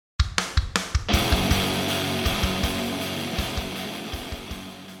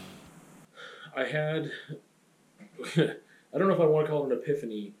I had, I don't know if I want to call it an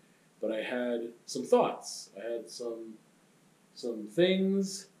epiphany, but I had some thoughts. I had some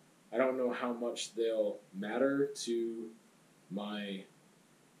things. I don't know how much they'll matter to my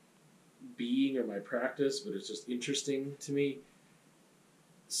being or my practice, but it's just interesting to me.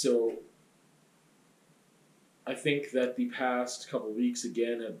 So I think that the past couple weeks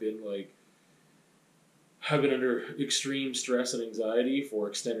again have been like I've been under extreme stress and anxiety for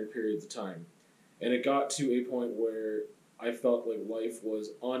extended periods of time. And it got to a point where I felt like life was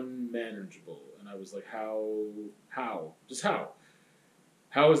unmanageable. And I was like, how? Just how?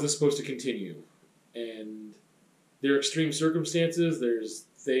 How is this supposed to continue? And there are extreme circumstances. There's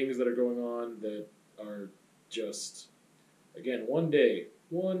things that are going on that are just, again, one day,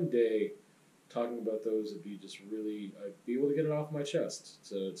 talking about those would be just really, I'd be able to get it off my chest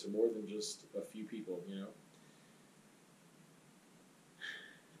to more than just a few people, you know?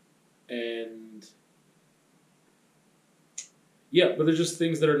 And yeah, but there's just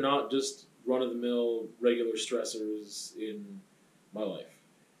things that are not just run-of-the-mill regular stressors in my life.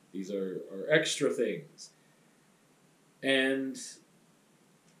 These are extra things. And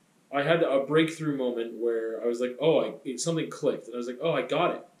I had a breakthrough moment where I was like, something clicked. And I was like, oh, I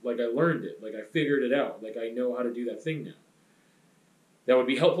got it. Like, I learned it. Like, I figured it out. Like, I know how to do that thing now. That would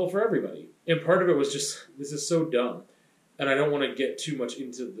be helpful for everybody. And part of it was just, this is so dumb. And I don't want to get too much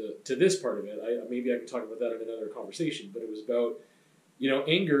into this part of it. Maybe I can talk about that in another conversation. But it was about,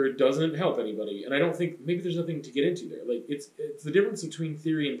 anger doesn't help anybody. And I don't think, maybe there's nothing to get into there. Like, it's the difference between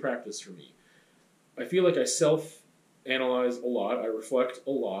theory and practice for me. I feel like I self-analyze a lot. I reflect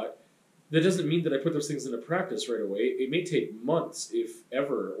a lot. That doesn't mean that I put those things into practice right away. It may take months, if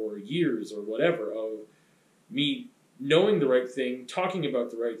ever, or years, or whatever, of me knowing the right thing, talking about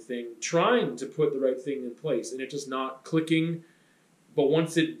the right thing, trying to put the right thing in place, and it just not clicking. But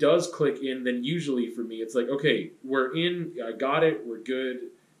once it does click in, then usually for me, it's like, okay, we're in, I got it, we're good.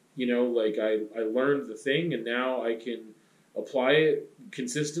 I learned the thing, and now I can apply it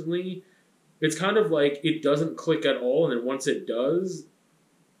consistently. It's kind of like it doesn't click at all, and then once it does,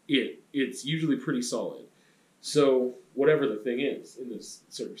 it's usually pretty solid. So whatever the thing is in this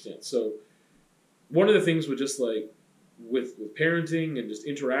circumstance. So one of the things with just like with parenting and just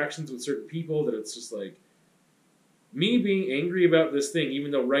interactions with certain people, that it's just like me being angry about this thing,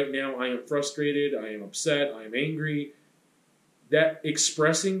 even though right now I am frustrated, I am upset, I am angry, that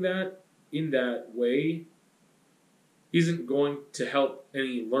expressing that in that way isn't going to help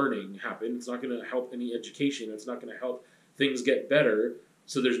any learning happen. It's not going to help any education. It's not going to help things get better.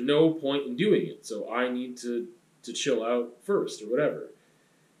 So there's no point in doing it. So I need to chill out first or whatever.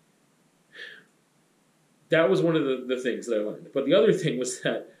 That was one of the things that I learned. But the other thing was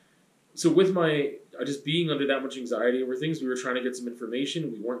that, so with my just being under that much anxiety over things, we were trying to get some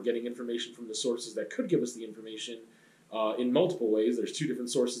information. We weren't getting information from the sources that could give us the information in multiple ways. There's two different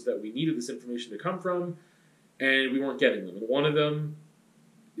sources that we needed this information to come from, and we weren't getting them. And one of them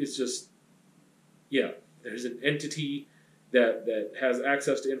is just, there's an entity that has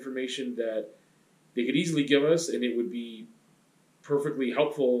access to information that they could easily give us, and it would be perfectly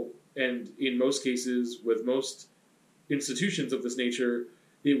helpful. And in most cases, with most institutions of this nature,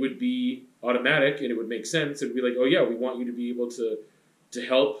 it would be automatic and it would make sense. It would be like, oh yeah, we want you to be able to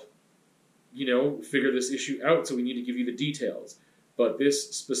help, figure this issue out, so we need to give you the details. But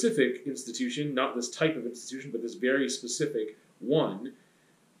this specific institution, not this type of institution, but this very specific one,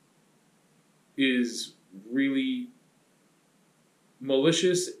 is really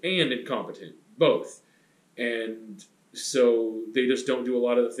malicious and incompetent, both. And so they just don't do a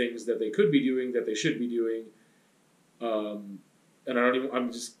lot of the things that they could be doing, that they should be doing. And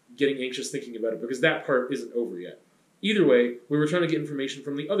I'm just getting anxious thinking about it, because that part isn't over yet. Either way, we were trying to get information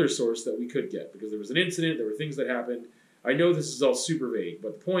from the other source that we could get, because there was an incident, there were things that happened. I know this is all super vague,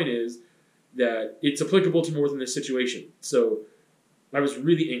 but the point is that it's applicable to more than this situation. So I was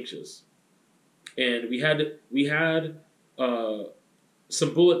really anxious. And we had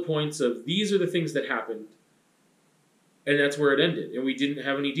some bullet points of, these are the things that happened, and that's where it ended. And we didn't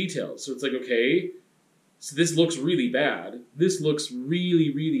have any details. So it's like, okay, so this looks really bad. This looks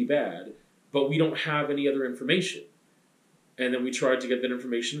really, really bad, but we don't have any other information. And then we tried to get that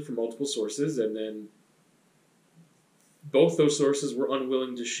information from multiple sources, and then both those sources were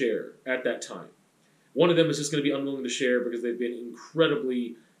unwilling to share at that time. One of them is just going to be unwilling to share because they've been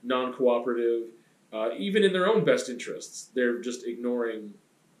incredibly non-cooperative, even in their own best interests. They're just ignoring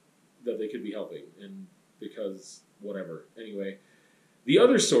that they could be helping, and because whatever. Anyway, the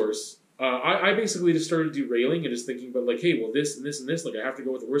other source, I basically just started derailing and just thinking about like, hey, well, this and this and this, like I have to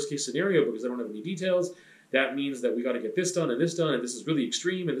go with the worst case scenario because I don't have any details. that means that we got to get this done, and this is really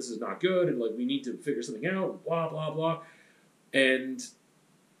extreme, and this is not good, and like we need to figure something out, and blah blah blah. And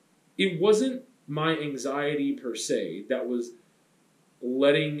it wasn't my anxiety per se that was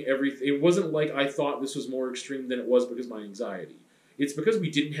letting everything. It wasn't like I thought this was more extreme than it was because of my anxiety. It's because we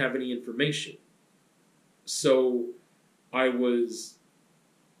didn't have any information. So I was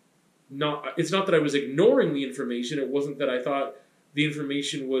not. It's not that I was ignoring the information. It wasn't that I thought the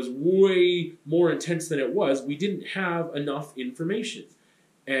information was way more intense than it was. We didn't have enough information,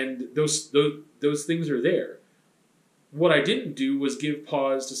 and those things are there. What I didn't do was give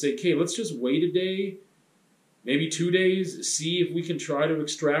pause to say, okay, let's just wait a day, maybe 2 days, see if we can try to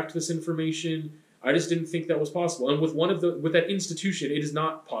extract this information. I just didn't think that was possible. And with with that institution, it is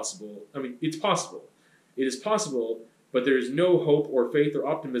not possible. I mean, it's possible. It is possible, but there is no hope or faith or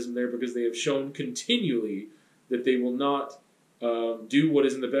optimism there because they have shown continually that they will not do what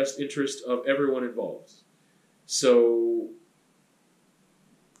is in the best interest of everyone involved. So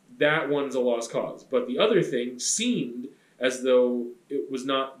that one's a lost cause. But the other thing seemed as though it was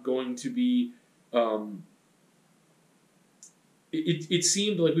not going to be... It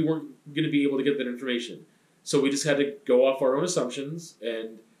seemed like we weren't going to be able to get that information. So we just had to go off our own assumptions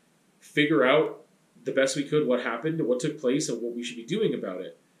and figure out the best we could what happened, what took place, and what we should be doing about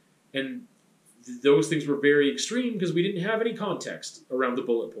it. And those things were very extreme because we didn't have any context around the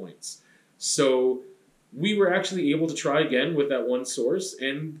bullet points. So we were actually able to try again with that one source,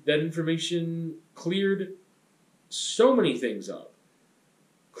 and that information cleared so many things up.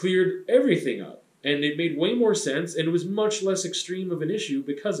 Cleared everything up. And it made way more sense, and it was much less extreme of an issue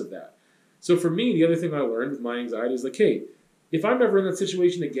because of that. So for me, the other thing I learned with my anxiety is like, hey, if I'm ever in that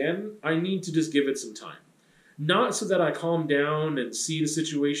situation again, I need to just give it some time. Not so that I calm down and see the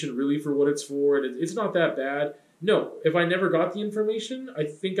situation really for what it's for, and it's not that bad. No, if I never got the information, I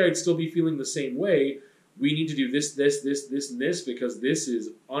think I'd still be feeling the same way. We need to do this, and this, because this is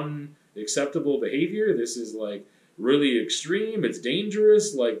unacceptable behavior. This is like really extreme. It's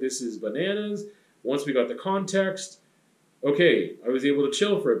dangerous. Like this is bananas. Once we got the context, okay, I was able to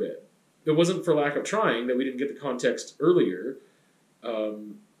chill for a bit. It wasn't for lack of trying that we didn't get the context earlier,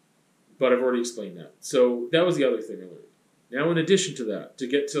 but I've already explained that. So that was the other thing I learned. Now, in addition to that, to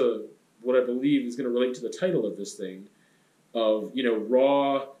get to what I believe is going to relate to the title of this thing, of,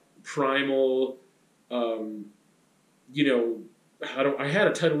 raw, primal, I had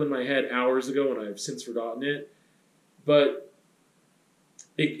a title in my head hours ago and I've since forgotten it, but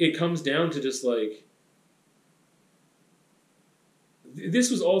it comes down to just like, this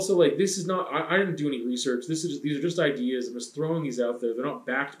was also like, this is not, I didn't do any research. These are just ideas. I'm just throwing these out there. They're not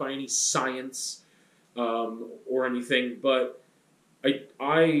backed by any science or anything, but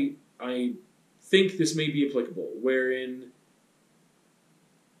I think this may be applicable, wherein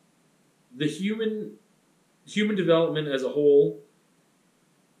the human development as a whole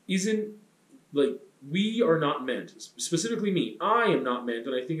isn't like, we are not meant, specifically me, I am not meant,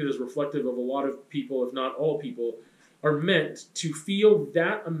 and I think it is reflective of a lot of people, if not all people, are meant to feel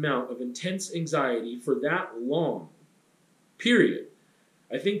that amount of intense anxiety for that long. Period.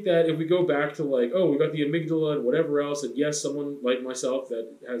 I think that if we go back to like, oh, we got the amygdala and whatever else, and yes, someone like myself that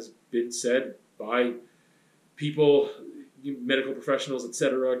has been said by people, medical professionals,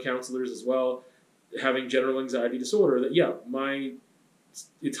 etc., counselors as well, having general anxiety disorder, that yeah,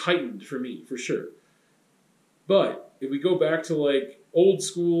 it's heightened for me, for sure. But if we go back to like old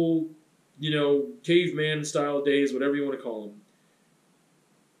school, caveman style days, whatever you want to call them,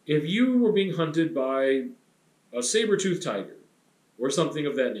 if you were being hunted by a saber-toothed tiger or something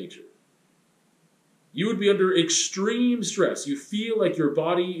of that nature, you would be under extreme stress. You feel like your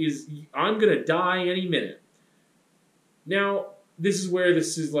body is, I'm going to die any minute. Now, this is where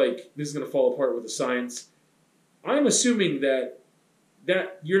this is going to fall apart with the science. I'm assuming that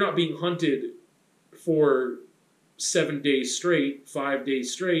you're not being hunted for 7 days straight, 5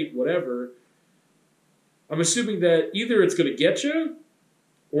 days straight, whatever. I'm assuming that either it's going to get you,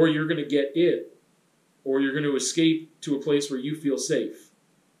 or you're going to get it, or you're going to escape to a place where you feel safe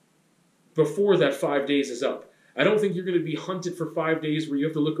before that 5 days is up. I don't think you're going to be hunted for 5 days where you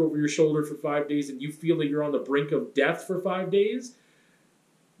have to look over your shoulder for 5 days and you feel that you're on the brink of death for 5 days.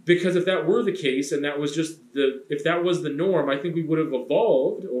 Because if that were the case, and that was if that was the norm, I think we would have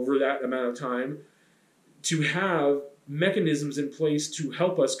evolved over that amount of time to have mechanisms in place to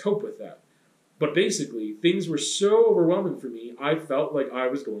help us cope with that. But basically, things were so overwhelming for me, I felt like I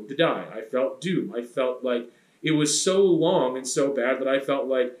was going to die. I felt doom. I felt like it was so long and so bad that I felt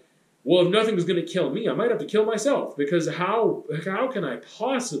like, well, if nothing was going to kill me, I might have to kill myself. Because how can I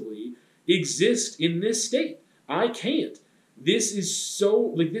possibly exist in this state? I can't. this is so,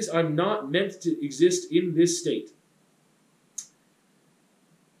 like this, I'm not meant to exist in this state.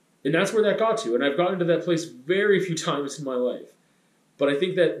 And that's where that got to. And I've gotten to that place very few times in my life. But I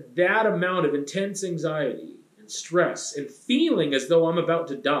think that that amount of intense anxiety and stress and feeling as though I'm about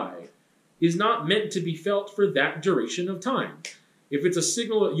to die is not meant to be felt for that duration of time. If it's a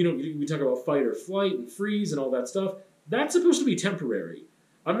signal, we talk about fight or flight and freeze and all that stuff, that's supposed to be temporary.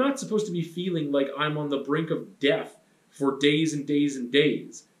 I'm not supposed to be feeling like I'm on the brink of death for days and days and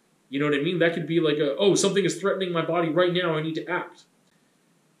days. You know what I mean? That could be like something is threatening my body right now, I need to act.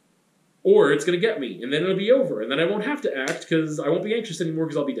 Or it's going to get me, and then it'll be over, and then I won't have to act because I won't be anxious anymore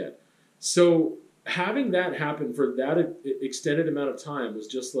because I'll be dead. So having that happen for that extended amount of time was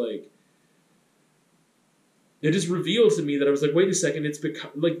just like, it just revealed to me that I was like, wait a second, it's because,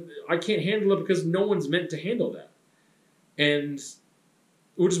 like, I can't handle it because no one's meant to handle that. And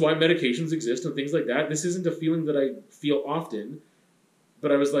which is why medications exist and things like that. This isn't a feeling that I feel often,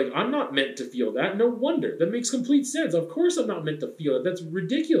 but I was like, I'm not meant to feel that. No wonder. That makes complete sense. Of course I'm not meant to feel it. That's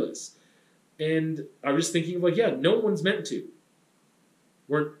ridiculous. And I was thinking, like, yeah, no one's meant to.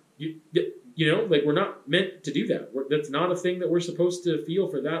 We're not meant to do that. That's not a thing that we're supposed to feel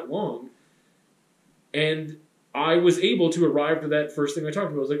for that long. And I was able to arrive to that first thing I talked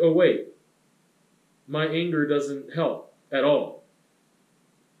about. I was like, oh, wait, my anger doesn't help at all.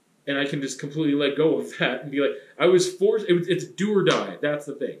 And I can just completely let go of that and be like, I was forced, it's do or die. That's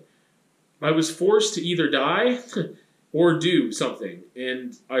the thing. I was forced to either die or do something.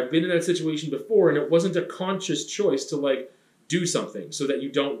 And I've been in that situation before, and it wasn't a conscious choice to, like, do something so that you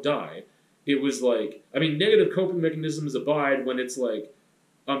don't die. It was like, negative coping mechanisms abide when it's like,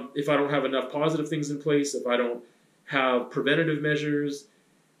 if I don't have enough positive things in place, if I don't have preventative measures.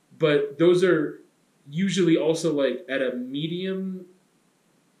 But those are usually also, like, at a medium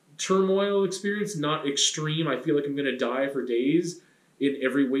turmoil experience, not extreme. I feel like I'm going to die for days in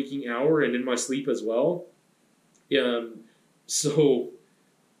every waking hour and in my sleep as well. So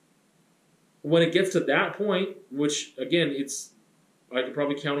when it gets to that point, which again, I could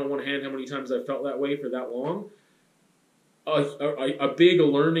probably count on one hand how many times I've felt that way for that long. A big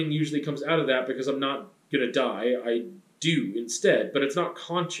learning usually comes out of that because I'm not going to die. I do instead, but it's not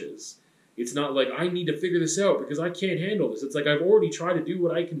conscious. It's not like I need to figure this out because I can't handle this. It's like I've already tried to do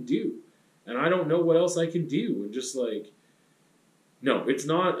what I can do, and I don't know what else I can do. And just like, no, it's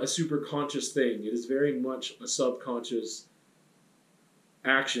not a super conscious thing. It is very much a subconscious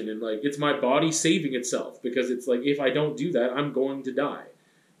action, and like it's my body saving itself because it's like if I don't do that, I'm going to die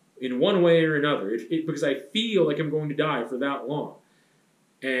in one way or another. Because I feel like I'm going to die for that long,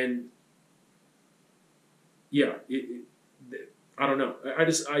 and yeah, I don't know.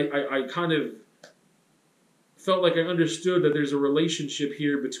 I kind of felt like I understood that there's a relationship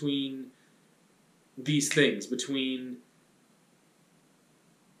here between these things, between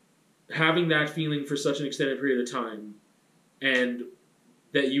having that feeling for such an extended period of time and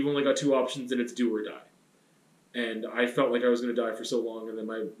that you've only got two options and it's do or die. And I felt like I was going to die for so long, and then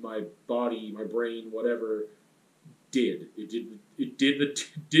my body, my brain, whatever, did. It did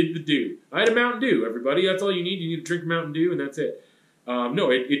the do. I had a Mountain Dew, everybody. That's all you need. You need to drink Mountain Dew, and that's it. No,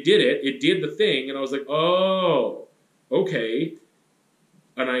 it did it. It did the thing, and I was like, oh, okay.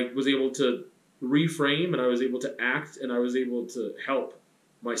 And I was able to reframe, and I was able to act, and I was able to help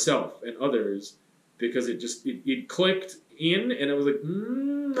myself and others because it clicked in, and it was like,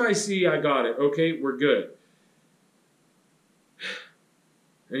 I see, I got it. Okay, we're good.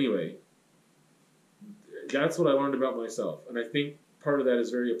 Anyway, that's what I learned about myself, and I think part of that is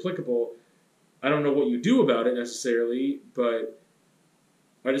very applicable. I don't know what you do about it necessarily, but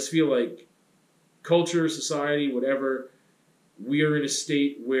I just feel like culture, society, whatever, we are in a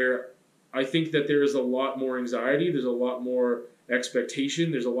state where I think that there is a lot more anxiety, there's a lot more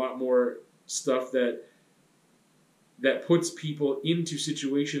expectation, there's a lot more stuff that puts people into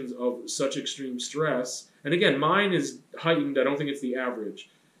situations of such extreme stress. And again, mine is heightened. I don't think it's the average.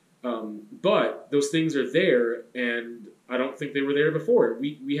 But those things are there, and I don't think they were there before.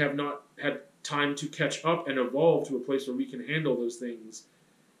 We have not had time to catch up and evolve to a place where we can handle those things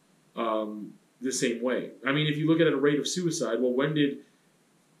the same way. I mean, if you look at a rate of suicide, well, when did...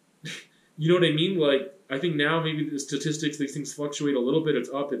 You know what I mean? Like, I think now maybe the statistics, these things fluctuate a little bit. It's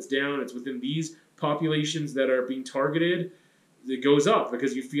up, it's down. It's within these populations that are being targeted. It goes up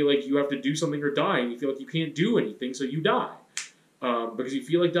because you feel like you have to do something or die, and you feel like you can't do anything, so you die. Because you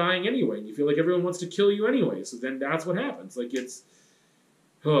feel like dying anyway, and you feel like everyone wants to kill you anyway. So then that's what happens. Like, it's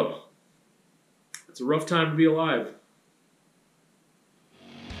a rough time to be alive.